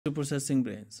to Processing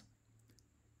Brains.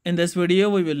 In this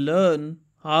video, we will learn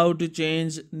how to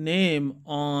change name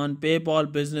on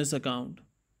PayPal business account.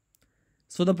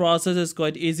 So the process is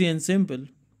quite easy and simple.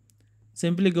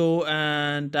 Simply go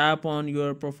and tap on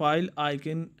your profile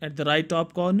icon at the right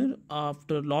top corner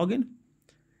after login.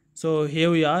 So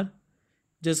here we are.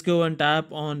 Just go and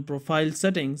tap on profile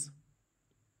settings.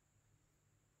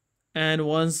 And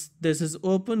once this is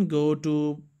open, go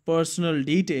to personal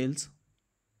details.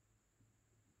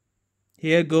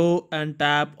 Here go and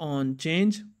tap on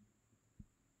change.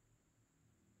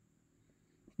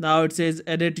 Now it says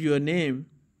edit your name.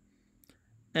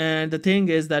 And the thing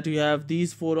is that you have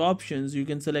these four options. You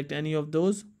can select any of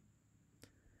those.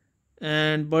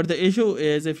 But the issue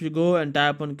is if you go and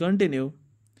tap on continue,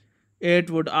 it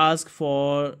would ask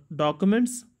for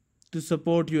documents to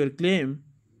support your claim.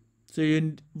 So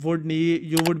you would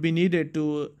be needed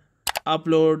to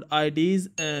upload IDs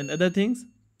and other things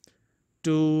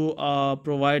to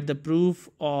provide the proof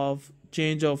of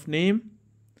change of name.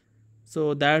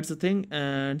 So that's the thing,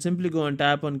 and simply go and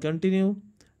tap on continue,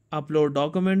 upload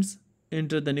documents,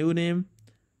 enter the new name,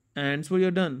 and so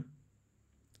you're done.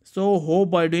 So hope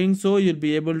by doing so you'll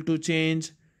be able to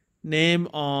change name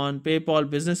on PayPal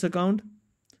business account.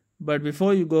 But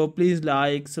before you go, please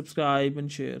like, subscribe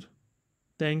and share.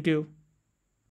 Thank you.